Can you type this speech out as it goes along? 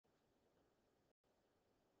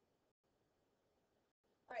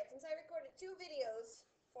since I recorded 2 videos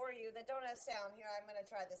for you that don't have sound, here I'm going to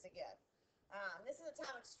try this again. This is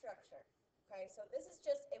atomic structure. Okay, so this is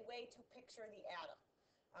just a way to picture the atom.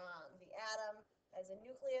 The atom has a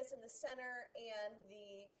nucleus in the center and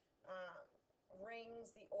the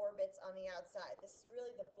rings, the orbits on the outside. This is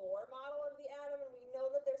really the Bohr model of the atom, and we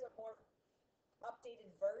know that there's a more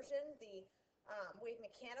updated version, the wave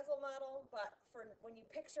mechanical model, but for when you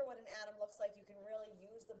picture what an atom looks like, you can really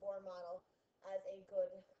use the Bohr model as a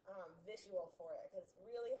good visual for it, because it's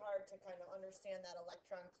really hard to kind of understand that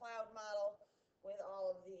electron cloud model with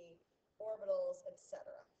all of the orbitals, etc.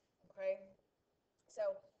 Okay,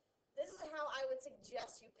 so this is how I would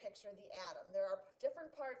suggest you picture the atom. There are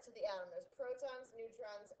different parts of the atom. There's protons,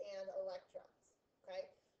 neutrons, and electrons.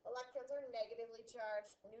 Okay, electrons are negatively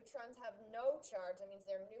charged. Neutrons have no charge. That means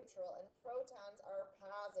they're neutral, and protons are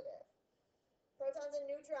positive. Protons and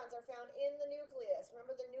neutrons are found in the nucleus.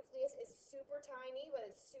 Remember, the nucleus is super tiny, but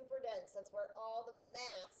it's super dense. That's where all the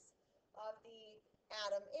mass of the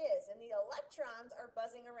atom is. And the electrons are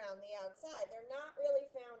buzzing around the outside. They're not really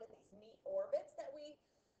found in these neat orbits that we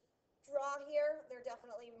draw here. They're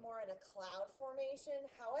definitely more in a cloud formation.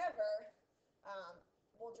 However,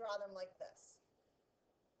 we'll draw them like this.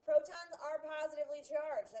 Protons are positively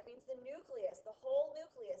charged. That means the nucleus, the whole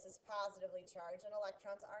nucleus is positively charged, and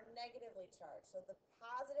electrons are negatively charged. So the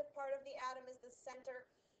positive part of the atom is the center,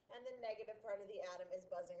 and the negative part of the atom is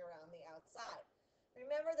buzzing around the outside.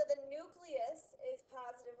 Remember that the nucleus is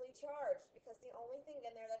positively charged because the only thing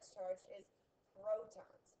in there that's charged is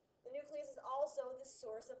protons. The nucleus is also the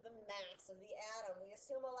source of the mass of the atom. We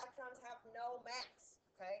assume electrons have no mass,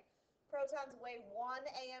 okay? Protons weigh 1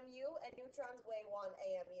 AMU and neutrons weigh 1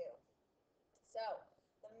 AMU. So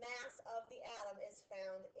the mass of the atom is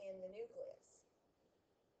found in the nucleus.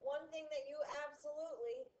 One thing that you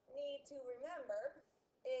absolutely need to remember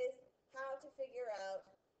is how to figure out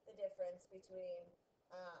the difference between,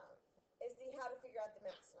 how to figure out the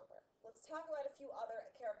mass number. Let's talk about a few other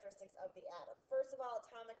characteristics of the atom. First of all,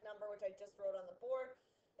 atomic number, which I just wrote on the board.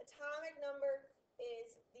 Atomic number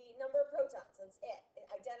is the number of protons. That's it. It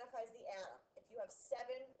identifies the atom. If you have 7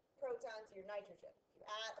 protons, you're nitrogen. If you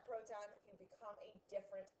add a proton, you become a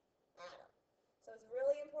different atom. So it's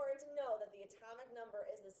really important to know that the atomic number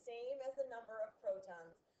is the same as the number of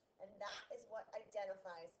protons, and that is what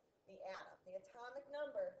identifies the atom. The atomic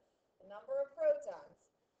number, the number of protons,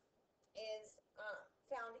 is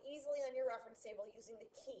found easily on your reference table using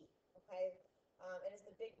the key. Okay, it is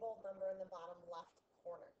the big bold number in the bottom left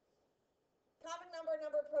corner. Atomic number and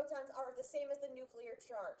number of protons are the same as the nuclear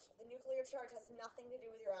charge. The nuclear charge has nothing to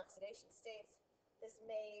do with your oxidation states. This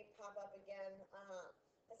may pop up again.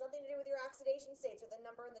 Has nothing to do with your oxidation states or the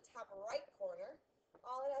number in the top right corner.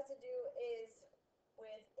 All it has to do is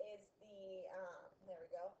there we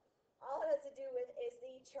go. All it has to do with is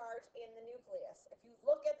the charge in the nucleus. If you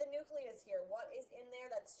look at the nucleus here, what is in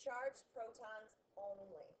there that's charged? Protons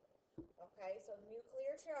only. Okay, so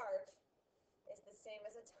nuclear charge is the same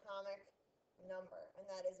as atomic number, and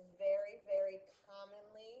that is very, very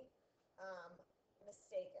commonly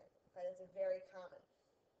mistaken. Okay, that's a very common.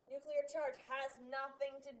 Nuclear charge has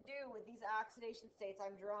nothing to do with these oxidation states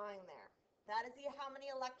I'm drawing there. That is how many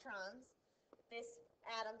electrons this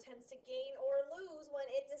atom tends to gain or lose when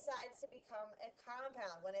it decides to become a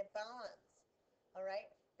compound, when it bonds. All right?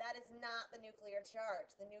 That is not the nuclear charge.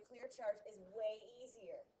 The nuclear charge is way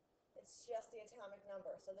easier. It's just the atomic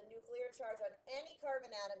number. So the nuclear charge on any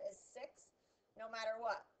carbon atom is 6, no matter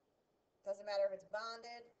what. Doesn't matter if it's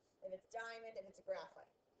bonded, if it's diamond, if it's graphite.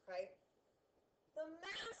 Okay? The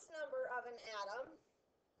mass number of an atom,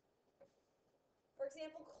 for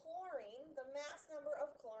example, chlorine, the mass number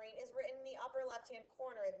of chlorine is written in the upper left-hand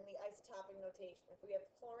corner in the isotopic notation. If we have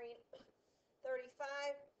chlorine 35,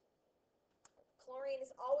 chlorine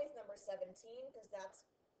is always number 17 because that's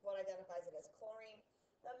what identifies it as chlorine.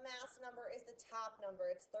 The mass number is the top number.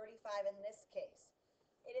 It's 35 in this case.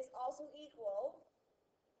 It is also equal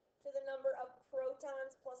to the number of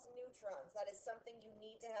protons plus neutrons. That is something you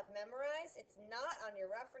need to have memorized. It's not on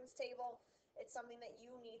your reference table. It's something that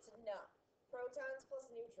you need to know. Protons plus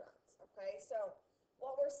neutrons. Okay, so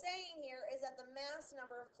what we're saying here is that the mass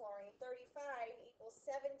number of chlorine, 35, equals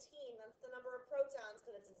 17. That's the number of protons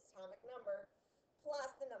because it's its atomic number,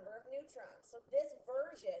 plus the number of neutrons. So this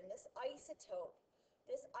version, this isotope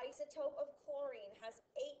of chlorine has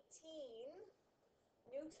 18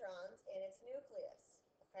 neutrons in its nucleus.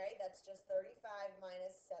 Okay, that's just 35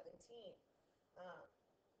 minus 17.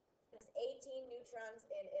 There's 18 neutrons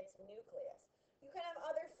in its nucleus. You can have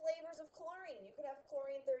other flavors of chlorine. You could have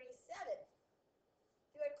chlorine 37. If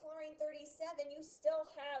you had chlorine 37, you still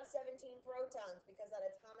have 17 protons because that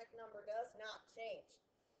atomic number does not change.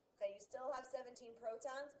 Okay, you still have 17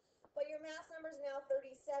 protons, but your mass number is now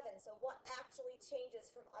 37. So what actually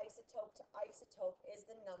changes from isotope to isotope is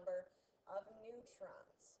the number of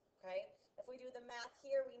neutrons. Okay, if we do the math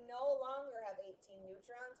here, we no longer have 18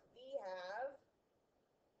 neutrons, we have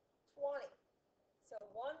 20. So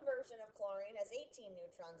one version of chlorine has 18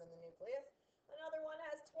 neutrons in the nucleus, another one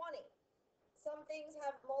has 20. Some things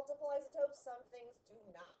have multiple isotopes, some things do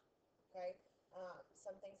not. Okay,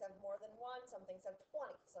 some things have more than one, some things have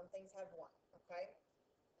 20, some things have one. Okay,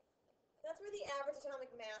 that's where the average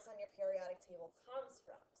atomic mass on your periodic table comes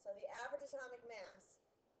from. So the average atomic mass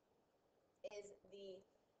is the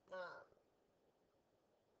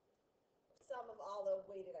sum of all the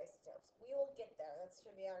weighted isotopes. We will get there. That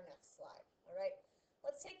should be our next slide. All right.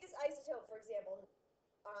 Let's take this isotope, for example,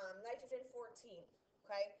 nitrogen 14.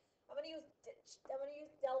 Okay. I'm going to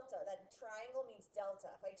use delta. That triangle means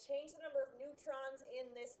delta. If I change the number of neutrons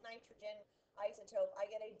in this nitrogen isotope,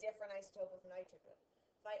 I get a different isotope of nitrogen.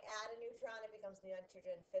 If I add a neutron, it becomes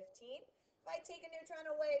nitrogen 15. If I take a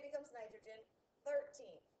neutron away, it becomes nitrogen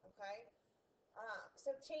 13. Okay.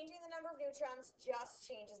 So changing the number of neutrons just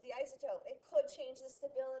changes the isotope. It could change the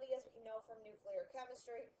stability, as we know from nuclear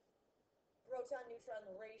chemistry. Proton-neutron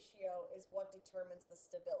ratio is what determines the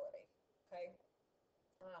stability. Okay.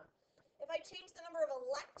 If I change the number of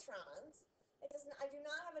electrons, I do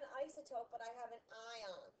not have an isotope, but I have an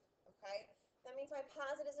ion. Okay. That means my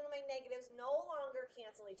positives and my negatives no longer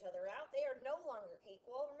cancel each other out. They are no longer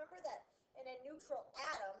equal. Remember that in a neutral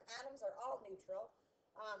atom, atoms are all neutral.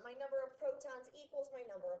 My number of protons equals my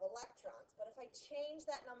number of electrons. But if I change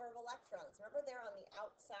that number of electrons, remember they're on the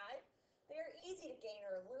outside, they're easy to gain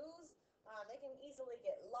or lose. They can easily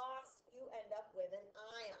get lost. You end up with an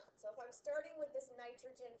ion. So if I'm starting with this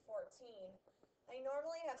nitrogen 14, I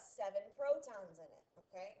normally have 7 protons in it.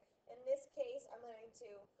 Okay. In this case, I'm going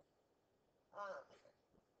to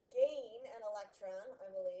gain an electron, I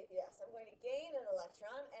believe. Yes, I'm going to gain an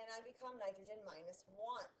electron, and I become nitrogen minus 1.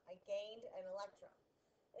 I gained an electron.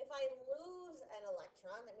 If I lose an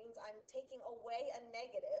electron, that means I'm taking away a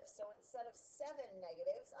negative. So instead of 7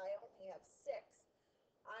 negatives, I only have 6.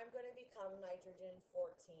 I'm going to become nitrogen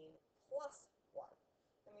 14 plus 1.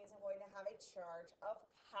 That means I'm going to have a charge of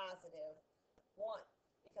positive 1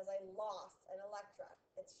 because I lost an electron.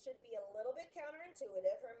 It should be a little bit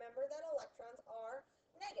counterintuitive. Remember that electrons are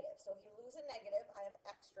negative. So if you lose a negative, I have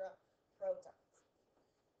extra protons.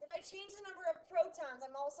 If I change the number of protons,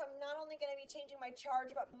 I'm not only going to be changing my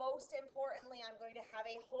charge, but most importantly, I'm going to have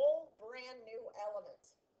a whole brand new element.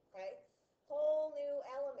 Okay? Whole new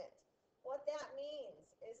element. What that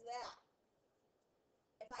means is that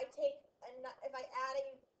if I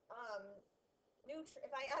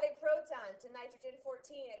add a proton to nitrogen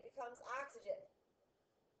 14, it becomes oxygen.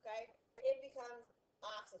 Okay? It becomes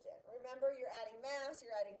oxygen. Remember, you're adding mass,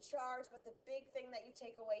 you're adding charge, but the big thing that you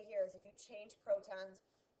take away here is if you change protons,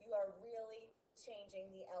 you are really changing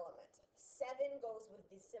the element. 7 goes with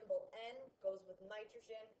the symbol N, goes with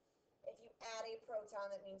nitrogen. If you add a proton,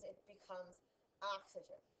 that means it becomes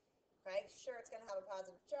oxygen. Okay, sure, it's going to have a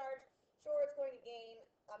positive charge. Sure, it's going to gain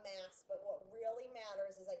a mass, but what really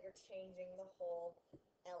matters is that you're changing the whole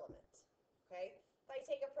element. Okay, if I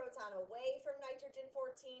take a proton away from nitrogen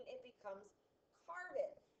 14, it becomes carbon.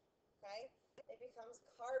 Okay, it becomes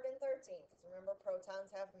carbon 13, because remember, protons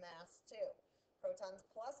have mass too. Protons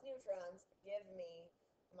plus neutrons give me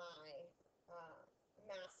my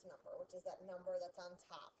mass number, which is that number that's on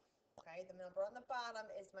top. Okay, the number on the bottom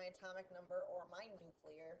is my atomic number or my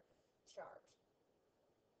nuclear charge.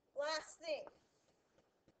 Last thing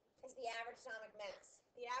is the average atomic mass.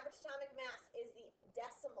 The average atomic mass is the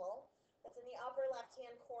decimal that's in the upper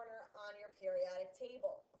left-hand corner on your periodic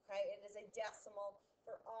table. Okay, it is a decimal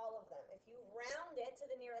for all of them. If you round it to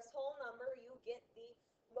the nearest whole number, you get the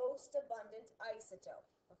most abundant isotope.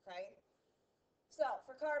 Okay, so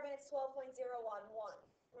for carbon, it's 12.011.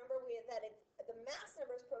 Remember the mass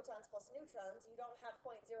number is protons plus neutrons. You don't have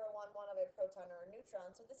 0.011 of a proton or a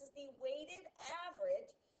neutron. So this is the weighted average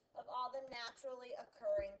of all the naturally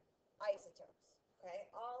occurring isotopes. Okay,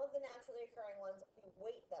 all of the naturally occurring ones, we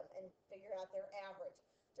weight them and figure out their average.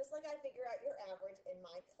 Just like I figure out your average in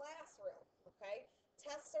my classroom. Okay,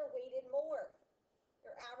 tests are weighted more.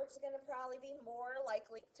 Your average is going to probably be more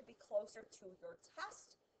likely to be closer to your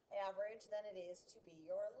test average than it is to be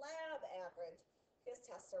your lab average, because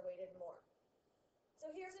tests are weighted more. So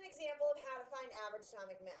here's an example of how to find average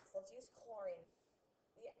atomic mass. Let's use chlorine.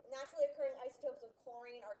 The naturally occurring isotopes of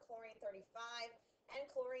chlorine are chlorine 35 and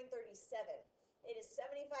chlorine 37. It is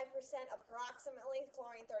 75% approximately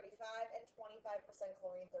chlorine 35 and 25%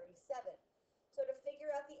 chlorine 37. So to figure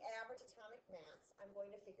out the average atomic mass, I'm going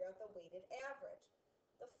to figure out the weighted average.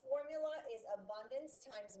 The formula is abundance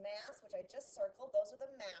times mass, which I just circled. Those are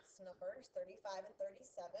the mass numbers, 35 and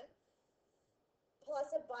 37,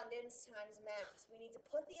 plus abundance times mass. We need to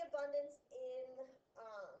put the abundance in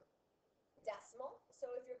decimal.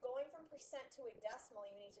 So if you're going from percent to a decimal,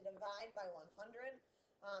 you need to divide by 100,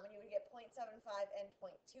 and you would get 0.75 and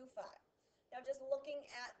 0.25. Now, just looking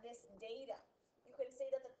at this data, you could say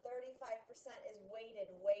that the 35% is weighted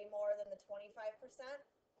way more than the 25%,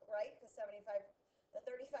 right? Because 35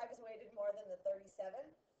 is weighted more than the 37.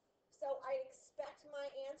 So I expect my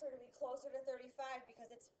answer to be closer to 35 because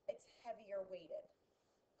it's heavier weighted.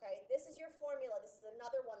 Okay, this is your formula. This is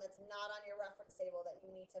another one that's not on your reference table that you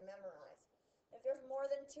need to memorize. If there's more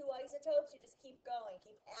than 2 isotopes, you just keep going,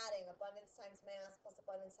 keep adding abundance times mass plus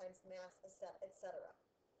abundance times mass, etc.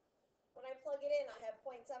 When I plug it in, I have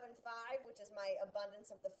 0.75, which is my abundance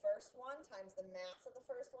of the first one, times the mass of the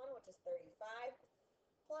first one, which is 35,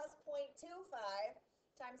 plus 0.25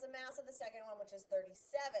 times the mass of the second one, which is 37.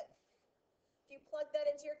 If you plug that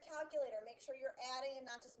into your calculator, make sure you're adding and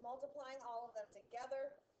not just multiplying all of them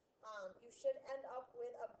together. You should end up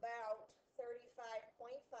with about 35.5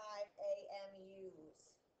 AMUs.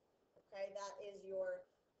 Okay, that is your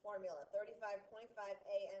formula, 35.5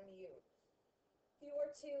 AMU. If you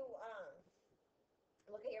were to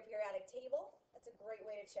look at your periodic table, that's a great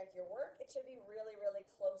way to check your work. It should be really, really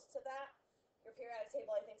close to that. Your periodic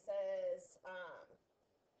table, I think, says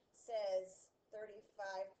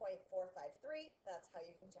 35.453. That's how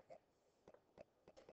you can check it.